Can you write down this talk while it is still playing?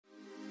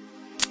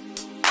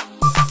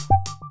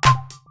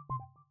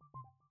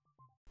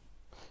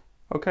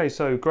Okay,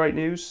 so great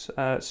news.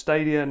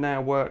 Stadia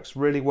now works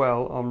really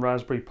well on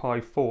Raspberry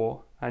Pi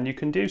 4, and you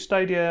can do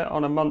Stadia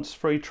on a month's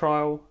free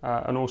trial,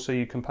 and also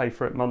you can pay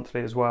for it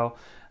monthly as well.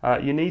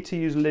 You need to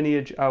use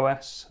Lineage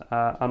OS,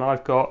 and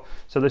I've got,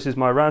 so this is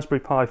my Raspberry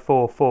Pi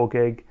 4 4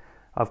 gig.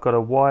 I've got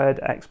a wired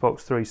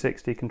Xbox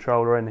 360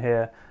 controller in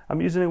here. I'm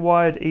using a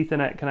wired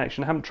Ethernet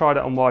connection. I haven't tried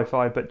it on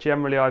Wi-Fi, but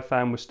generally I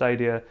found with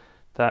Stadia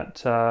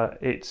that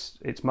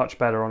it's much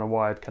better on a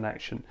wired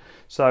connection.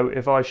 So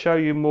if I show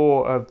you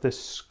more of the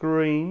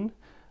screen,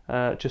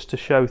 just to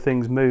show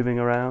things moving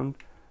around,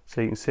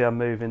 so you can see I'm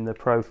moving the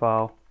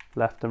profile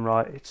left and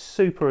right. It's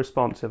super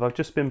responsive. I've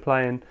just been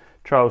playing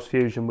Trials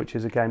Fusion, which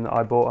is a game that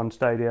I bought on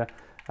Stadia,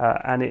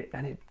 and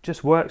it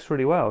just works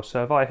really well.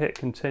 So if I hit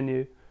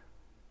continue,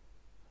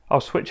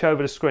 I'll switch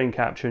over to screen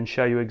capture and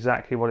show you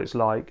exactly what it's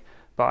like,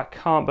 but I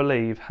can't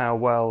believe how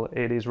well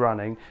it is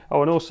running.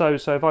 Oh, and also,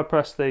 so if I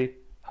press the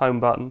home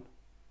button,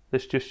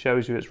 this just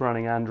shows you it's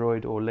running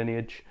Android or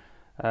Lineage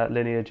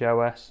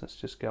OS. Let's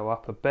just go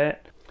up a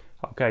bit.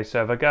 Okay,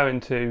 so if I go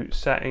into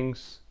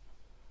settings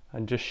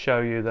and just show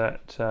you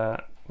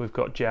that we've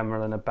got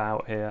general and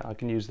about here, I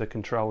can use the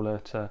controller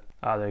to,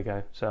 there you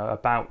go, so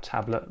about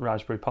tablet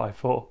Raspberry Pi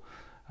 4.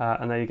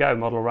 And there you go,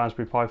 model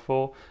Raspberry Pi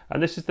 4.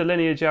 And this is the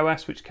Lineage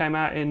OS, which came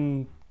out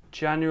in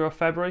January or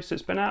February, so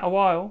it's been out a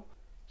while.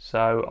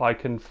 So I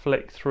can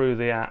flick through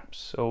the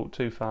apps. Oh,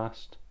 too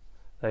fast.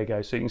 There you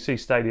go, so you can see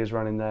Stadia's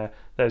running there.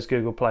 There's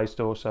Google Play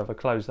Store, so if I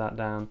close that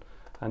down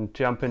and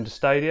jump into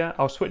Stadia,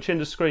 I'll switch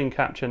into screen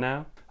capture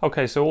now.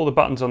 Okay, so all the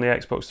buttons on the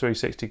Xbox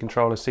 360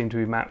 controller seem to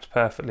be mapped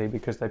perfectly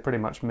because they pretty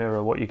much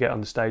mirror what you get on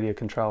the Stadia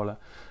controller.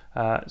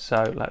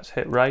 So let's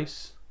hit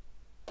race.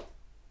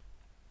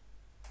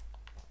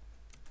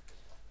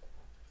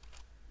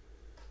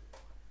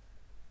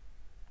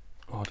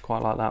 Oh, I'd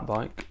quite like that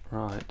bike.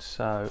 Right,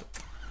 so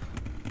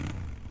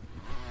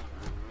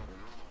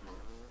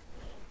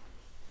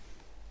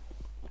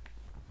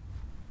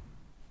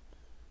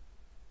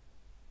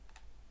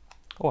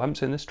oh, I haven't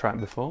seen this track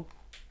before.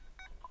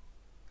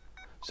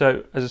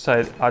 So, as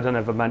I say, I don't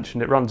know if I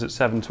mentioned, it runs at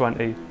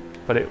 720,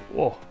 but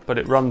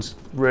it runs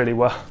really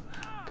well.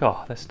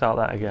 God, let's start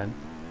that again.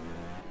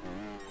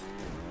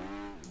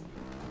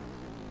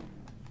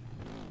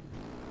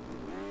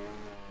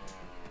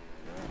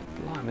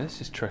 Blimey,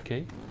 this is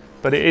tricky,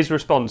 but it is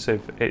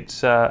responsive.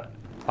 It's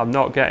I'm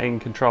not getting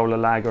controller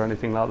lag or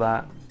anything like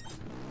that.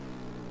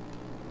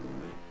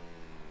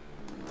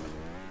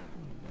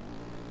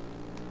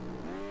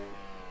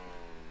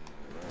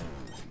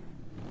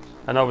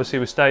 And obviously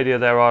with Stadia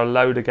there are a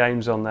load of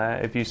games on there.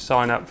 If you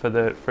sign up for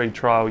the free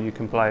trial, you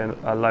can play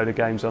a load of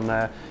games on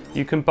there.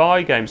 You can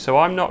buy games. So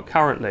I'm not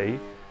currently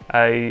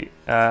a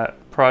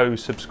pro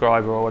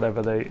subscriber or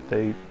whatever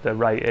the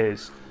rate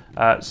is.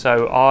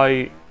 So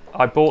I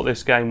bought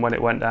this game when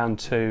it went down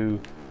to,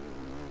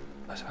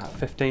 it's about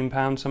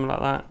 £15, something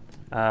like that.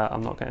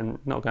 I'm not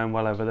going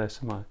well over this,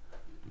 am I?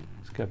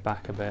 Let's go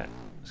back a bit.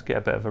 Let's get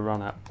a bit of a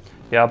run up.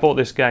 Yeah, I bought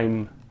this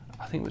game,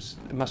 I think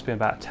it must be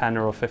about £10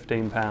 or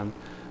 £15.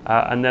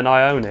 And then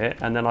I own it,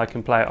 and then I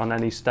can play it on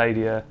any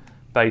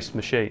Stadia-based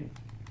machine.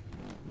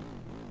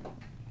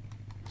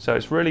 So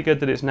it's really good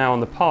that it's now on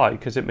the Pi,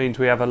 because it means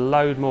we have a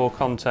load more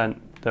content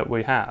that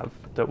we have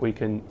that we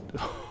can.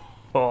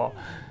 Oh,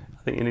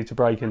 I think you need to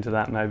break into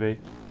that maybe.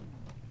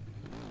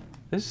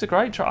 This is a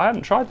great try. I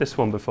haven't tried this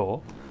one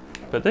before,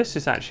 but this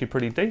is actually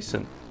pretty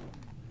decent.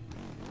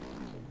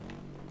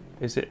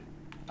 Is it?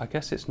 I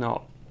guess it's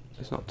not.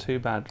 It's not too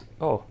bad.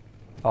 Oh,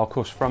 of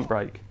course, front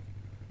brake.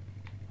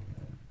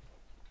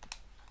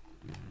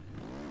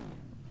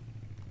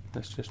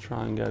 Let's just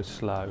try and go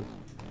slow.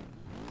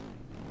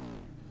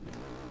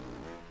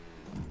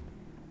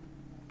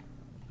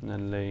 And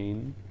then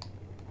lean.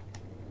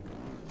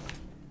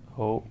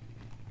 Oh,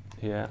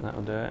 yeah,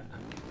 that'll do it.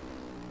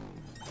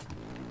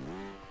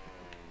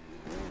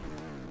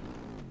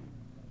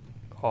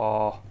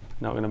 Oh,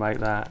 not going to make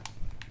that.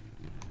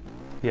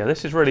 Yeah,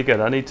 this is really good.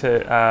 I need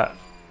to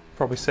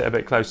probably sit a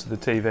bit close to the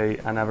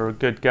TV and have a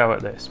good go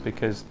at this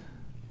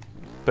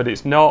but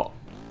it's not,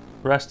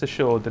 rest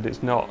assured that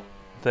it's not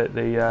that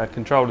the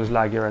controller's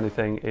laggy or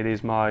anything. It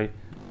is my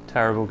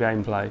terrible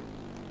gameplay.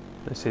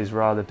 This is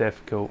rather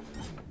difficult.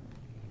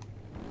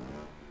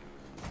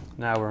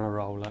 Now we're on a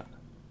roller.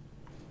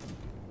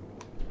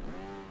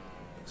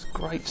 It's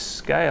great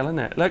scale, isn't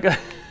it? Look.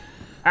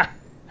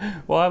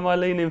 Why am I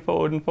leaning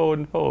forward and forward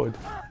and forward?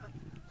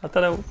 I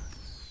don't know.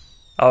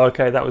 Oh,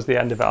 okay, that was the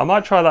end of it. I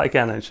might try that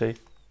again, actually.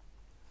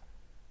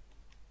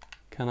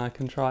 Can I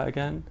try it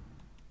again?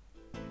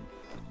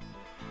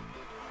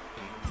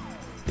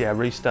 Yeah,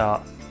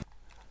 restart.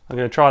 I'm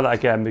going to try that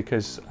again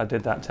because I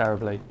did that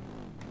terribly.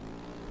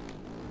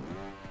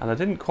 And I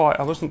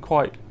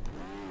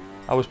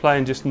was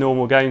playing just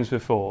normal games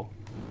before,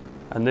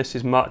 and this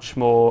is much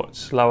more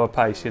slower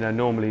pace. You know,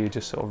 normally you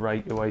just sort of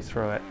rake your way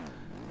through it,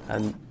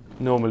 and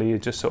normally you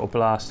just sort of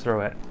blast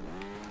through it.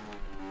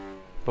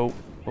 Oh,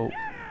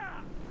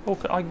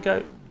 I can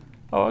go.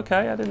 Oh,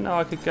 okay, I didn't know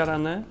I could go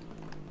down there.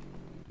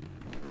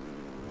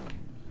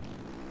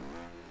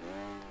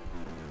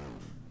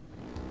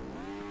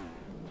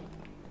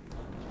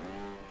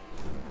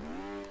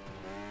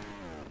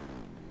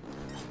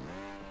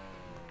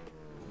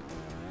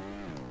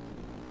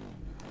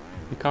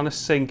 kind of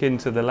sink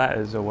into the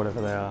letters or whatever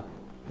they are,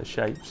 the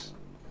shapes.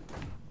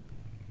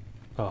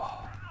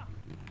 Oh.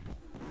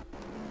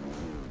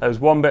 There was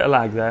one bit of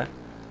lag there,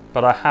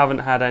 but I haven't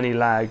had any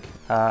lag,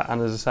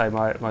 and as I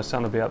say, my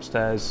son will be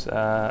upstairs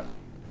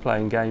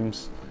playing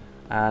games,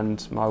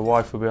 and my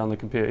wife will be on the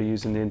computer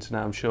using the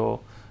internet, I'm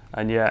sure,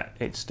 and yet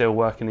it's still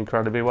working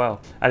incredibly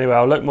well. Anyway,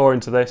 I'll look more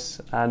into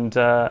this and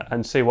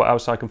see what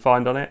else I can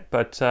find on it,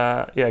 but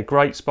yeah,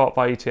 great spot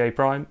by ETA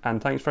Prime,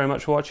 and thanks very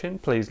much for watching.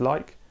 Please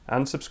like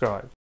and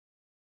subscribe.